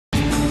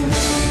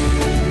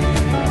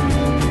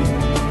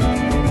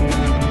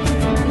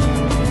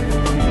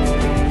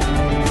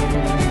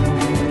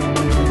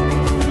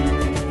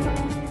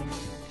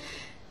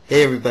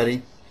Hey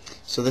everybody,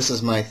 so this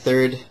is my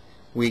third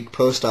week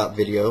post-op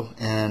video,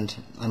 and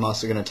I'm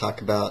also going to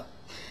talk about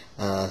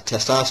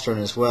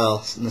testosterone as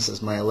well, and this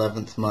is my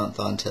 11th month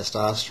on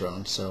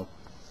testosterone, so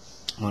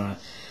I want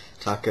to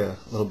talk a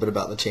little bit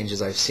about the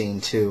changes I've seen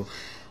too.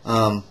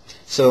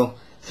 So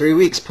 3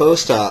 weeks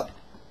post-op,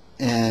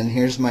 and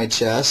here's my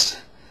chest.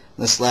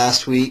 This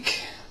last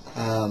week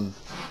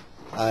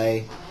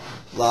I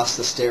lost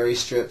the steri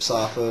strips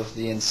off of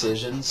the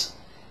incisions,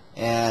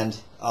 and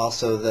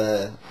also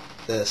the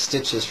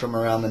stitches from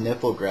around the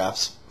nipple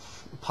grafts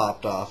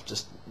popped off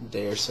just a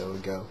day or so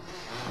ago.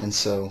 And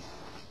so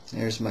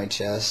there's my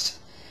chest.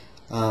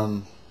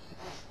 I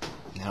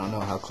don't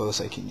know how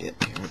close I can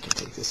get. Here, we can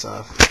take this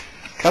off.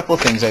 A couple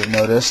things I've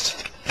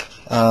noticed.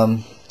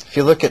 If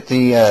you look at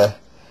the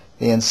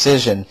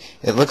incision,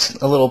 it looks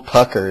a little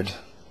puckered,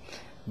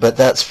 but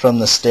that's from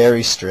the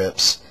steri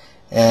strips,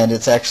 and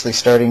it's actually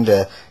starting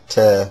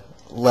to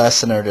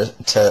lessen or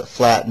to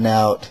flatten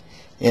out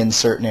in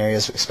certain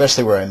areas,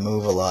 especially where I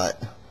move a lot.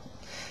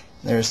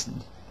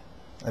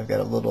 I've got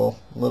a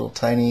little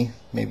tiny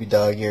maybe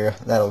dog ear.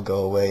 That'll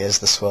go away as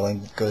the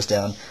swelling goes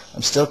down.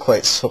 I'm still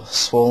quite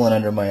swollen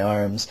under my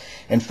arms.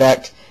 In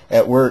fact,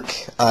 at work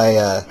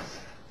I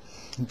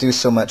do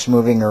so much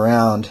moving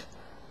around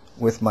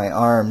with my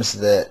arms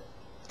that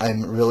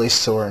I'm really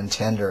sore and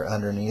tender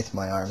underneath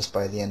my arms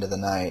by the end of the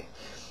night.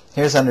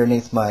 Here's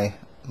underneath my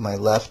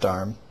left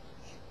arm.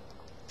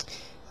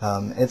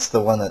 It's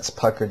the one that's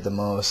puckered the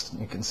most.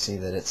 You can see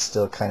that it's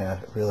still kind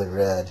of really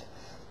red,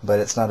 but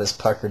it's not as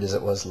puckered as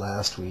it was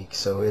last week,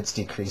 so it's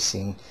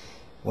decreasing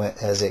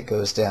as it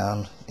goes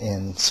down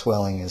in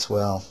swelling as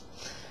well.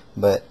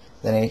 But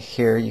then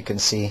here you can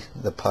see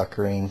the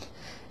puckering,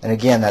 and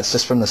again, that's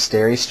just from the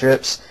steri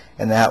strips,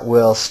 and that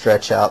will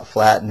stretch out,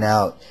 flatten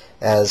out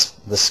as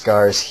the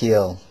scars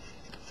heal.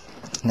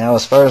 Now,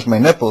 as far as my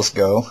nipples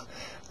go,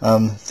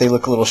 if they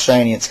look a little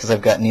shiny, it's because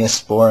I've got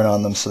neosporin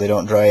on them so they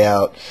don't dry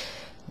out.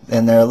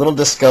 And they're a little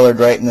discolored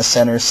right in the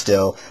center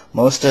still.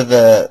 Most of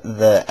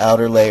the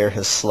outer layer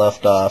has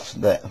sloughed off.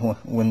 That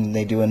when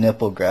they do a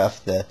nipple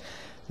graft,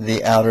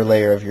 the outer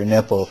layer of your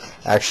nipple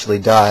actually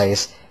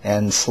dies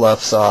and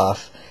sloughs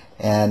off.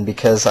 And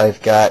because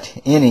I've got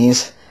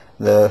innies,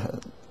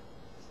 the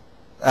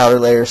outer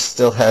layer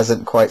still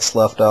hasn't quite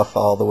sloughed off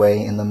all the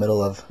way in the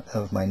middle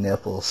of my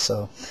nipples.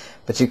 So,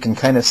 but you can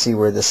kind of see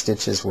where the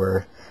stitches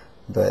were,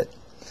 but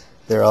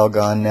they're all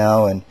gone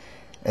now, and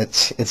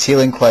it's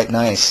healing quite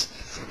nice.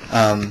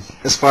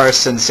 As far as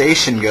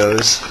sensation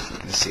goes,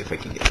 let's see if I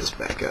can get this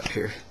back up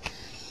here.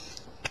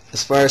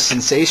 As far as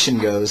sensation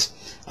goes,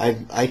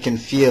 I can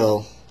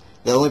feel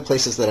the only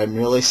places that I'm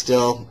really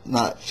still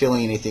not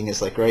feeling anything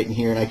is like right in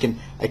here, and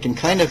I can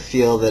kind of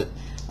feel that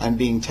I'm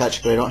being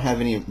touched, but I don't have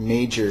any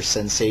major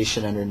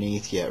sensation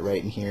underneath yet.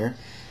 Right in here,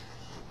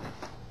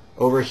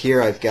 over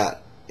here,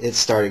 it's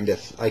starting to.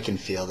 I can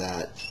feel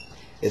that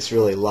it's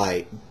really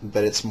light,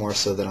 but it's more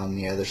so than on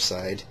the other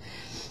side.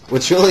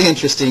 What's really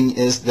interesting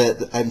is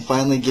that I'm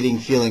finally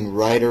feeling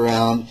right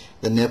around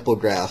the nipple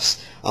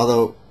grafts.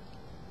 Although,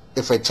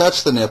 if I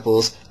touch the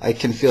nipples, I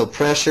can feel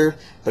pressure,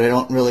 but I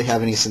don't really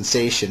have any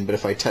sensation. But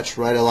if I touch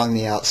right along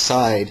the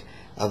outside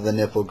of the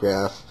nipple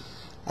graft,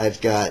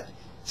 I've got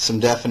some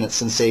definite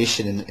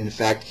sensation. In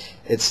fact,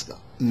 it's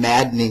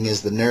maddening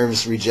as the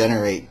nerves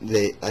regenerate.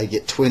 I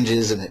get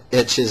twinges, and it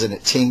itches, and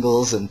it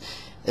tingles, and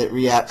it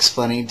reacts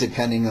funny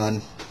depending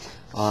on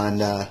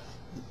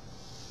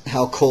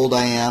how cold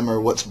I am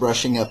or what's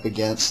brushing up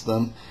against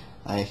them.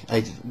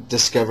 I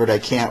discovered I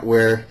can't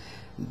wear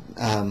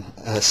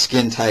a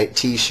skin-tight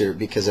t-shirt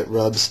because it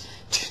rubs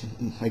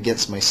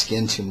against my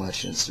skin too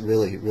much, and it's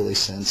really, really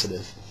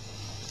sensitive.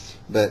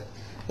 But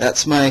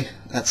that's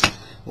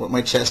what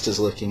my chest is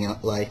looking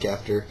like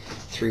after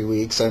 3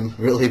 weeks. I'm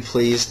really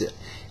pleased,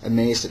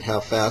 amazed at how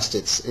fast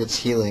it's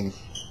healing.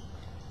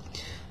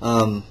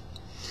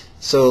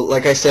 So,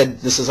 like I said,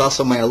 this is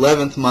also my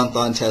 11th month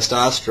on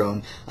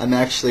testosterone. I'm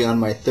actually on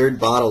my 3rd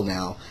bottle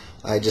now.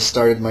 I just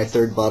started my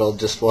 3rd bottle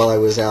just while I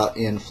was out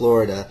in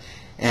Florida,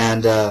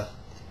 and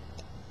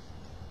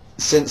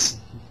since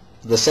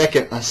I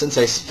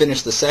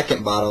finished the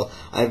 2nd bottle,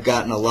 I've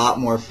gotten a lot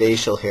more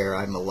facial hair.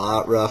 I'm a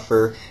lot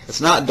rougher.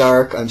 It's not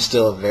dark. I'm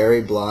still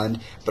very blonde,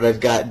 but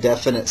I've got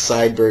definite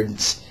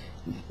sideburns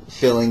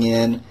filling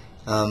in.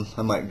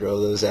 I might grow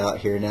those out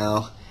here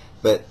now.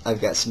 But I've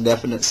got some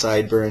definite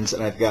sideburns,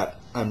 and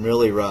I'm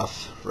really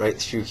rough right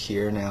through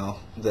here now.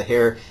 The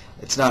hair,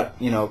 it's not,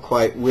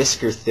 quite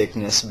whisker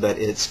thickness, but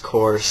it's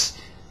coarse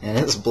and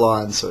it's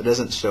blonde, so it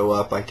doesn't show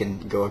up. I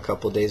can go a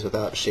couple days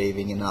without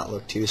shaving and not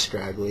look too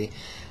scraggly.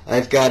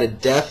 I've got a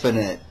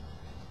definite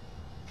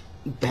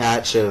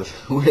patch of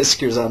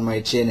whiskers on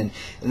my chin,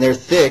 and they're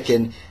thick,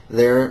 and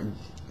they're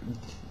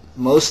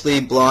mostly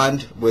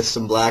blonde with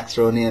some black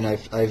thrown in.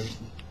 I've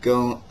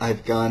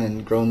gone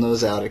and grown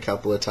those out a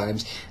couple of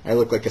times. I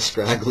look like a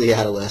scraggly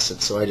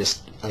adolescent, so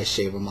I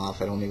shave them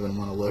off. I don't even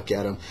want to look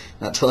at them,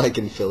 not till I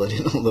can fill it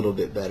in a little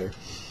bit better.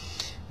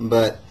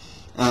 But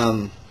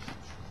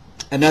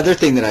another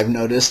thing that I've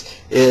noticed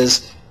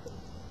is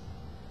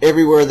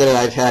everywhere that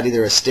I've had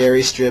either a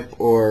steri strip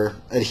or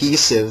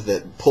adhesive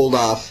that pulled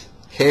off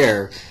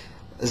hair,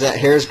 as that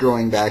hair's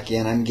growing back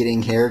in, I'm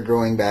getting hair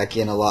growing back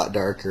in a lot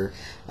darker.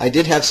 I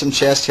did have some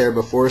chest hair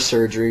before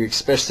surgery,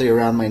 especially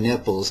around my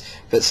nipples,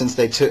 but since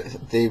they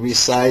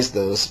resized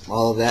those,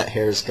 all of that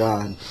hair's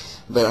gone.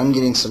 But I'm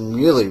getting some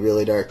really,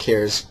 really dark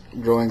hairs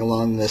growing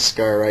along this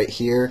scar right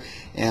here,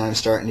 and I'm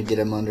starting to get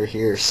them under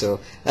here, so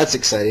that's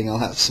exciting. I'll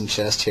have some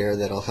chest hair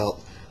that'll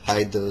help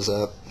hide those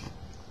up.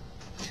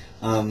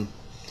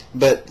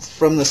 But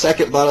from the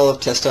second bottle of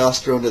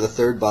testosterone to the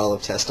third bottle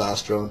of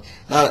testosterone,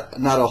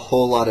 not a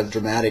whole lot of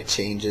dramatic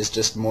changes,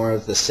 just more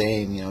of the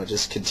same. You know, it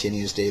just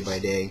continues day by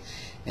day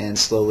and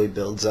slowly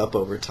builds up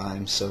over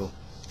time. So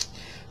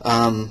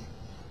the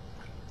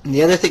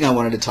other thing I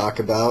wanted to talk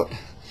about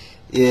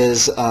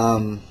is, as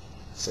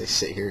I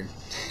sit here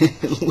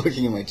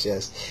looking at my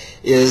chest,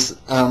 is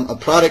a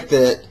product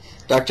that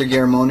Dr.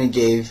 Garamoni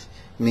gave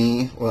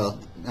me, well,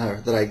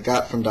 that I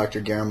got from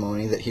Dr.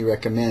 Garamoni that he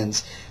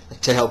recommends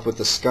to help with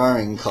the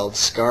scarring, called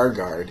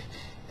ScarGuard.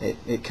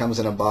 It comes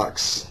in a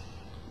box,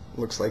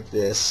 looks like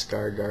this,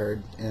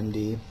 ScarGuard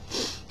MD.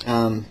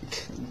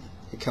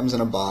 It comes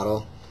in a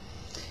bottle,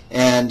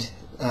 and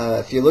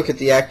if you look at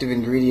the active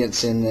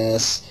ingredients in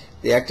this,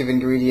 the active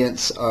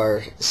ingredients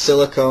are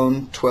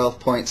silicone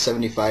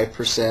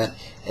 12.75%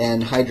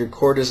 and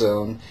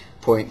hydrocortisone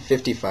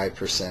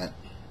 0.55%,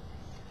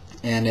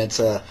 and it's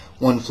a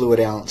 1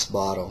 fluid ounce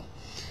bottle.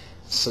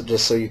 So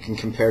just so you can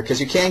compare, because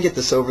you can get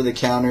this over the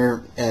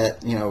counter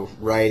at, you know,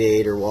 Rite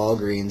Aid or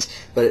Walgreens,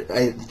 but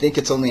I think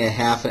it's only a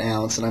 ½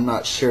 ounce, and I'm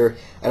not sure.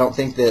 I don't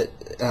think that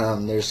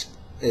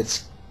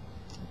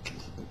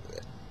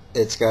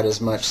it's got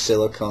as much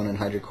silicone and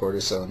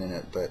hydrocortisone in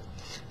it, but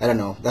I don't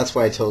know. That's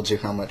why I told you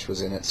how much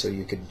was in it, so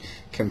you could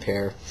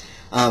compare.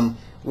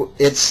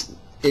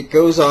 It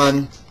goes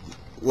on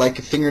like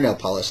a fingernail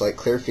polish, like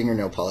clear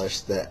fingernail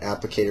polish. The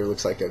applicator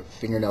looks like a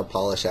fingernail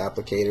polish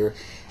applicator,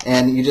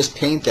 and you just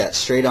paint that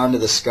straight onto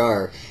the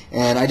scar.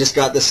 And I just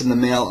got this in the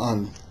mail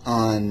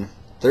on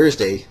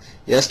Thursday,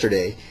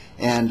 yesterday,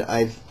 and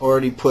I've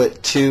already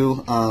put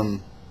two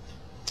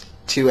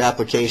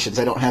applications.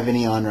 I don't have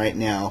any on right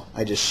now.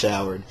 I just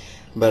showered,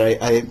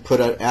 but I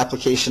put an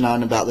application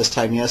on about this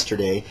time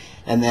yesterday,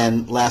 and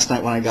then last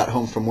night when I got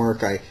home from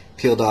work, I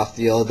peeled off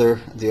the old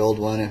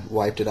one and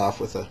wiped it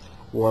off with a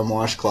warm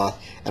washcloth,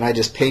 and I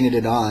just painted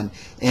it on,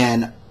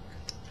 and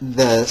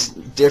the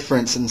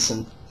difference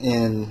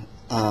in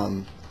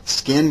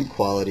skin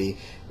quality,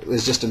 it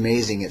was just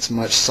amazing. It's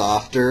much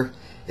softer.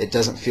 It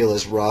doesn't feel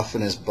as rough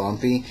and as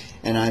bumpy,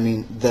 and I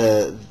mean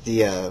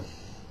the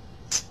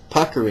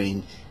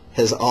puckering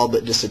has all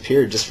but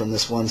disappeared just from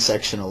this one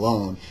section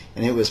alone,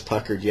 and it was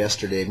puckered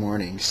yesterday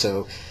morning.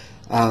 So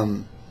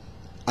I'm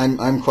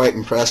quite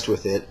impressed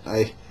with it.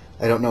 I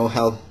don't know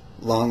how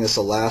long this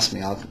will last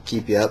me. I'll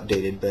keep you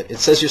updated, but it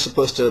says you're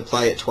supposed to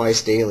apply it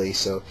twice daily,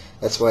 so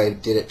that's why I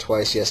did it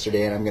twice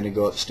yesterday, and I'm going to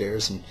go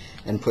upstairs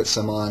and put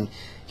some on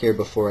here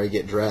before I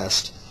get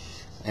dressed,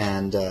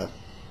 and then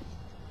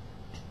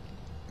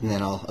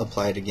I'll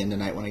apply it again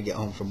tonight when I get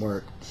home from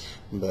work.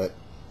 But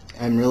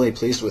I'm really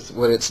pleased with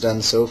what it's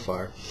done so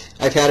far.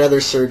 I've had other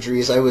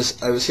surgeries. I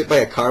was hit by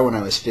a car when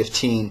I was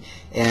 15,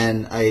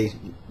 and I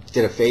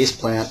did a face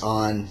plant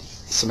on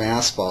some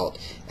asphalt,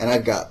 and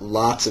I've got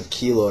lots of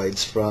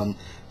keloids from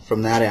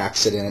that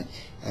accident.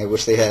 I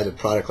wish they had a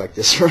product like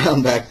this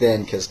around back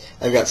then, because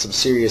I've got some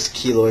serious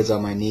keloids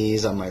on my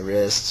knees, on my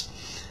wrists,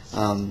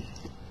 and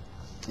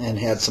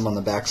had some on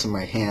the backs of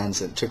my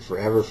hands. It took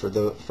forever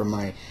for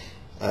my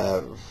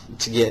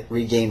to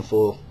regain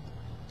full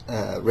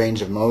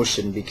range of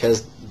motion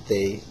because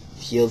they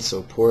healed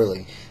so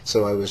poorly.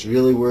 So I was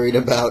really worried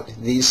about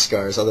these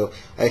scars, although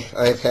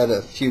I've had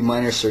a few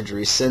minor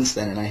surgeries since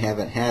then, and I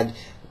haven't had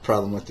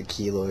problem with the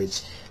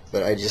keloids,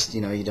 but I just,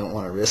 you know, you don't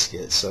want to risk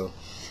it. So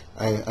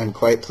I'm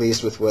quite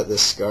pleased with what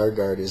this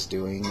ScarGuard is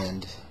doing,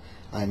 and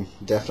I'm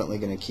definitely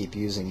going to keep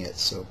using it.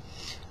 So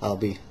I'll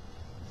be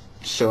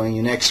showing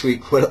you next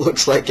week what it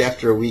looks like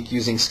after a week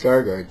using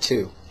ScarGuard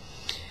too.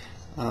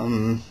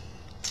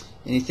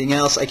 Anything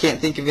else? I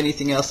can't think of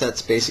anything else.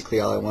 That's basically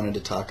all I wanted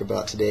to talk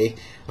about today.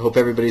 I hope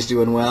everybody's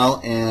doing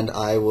well, and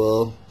I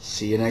will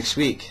see you next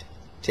week.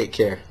 Take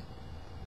care.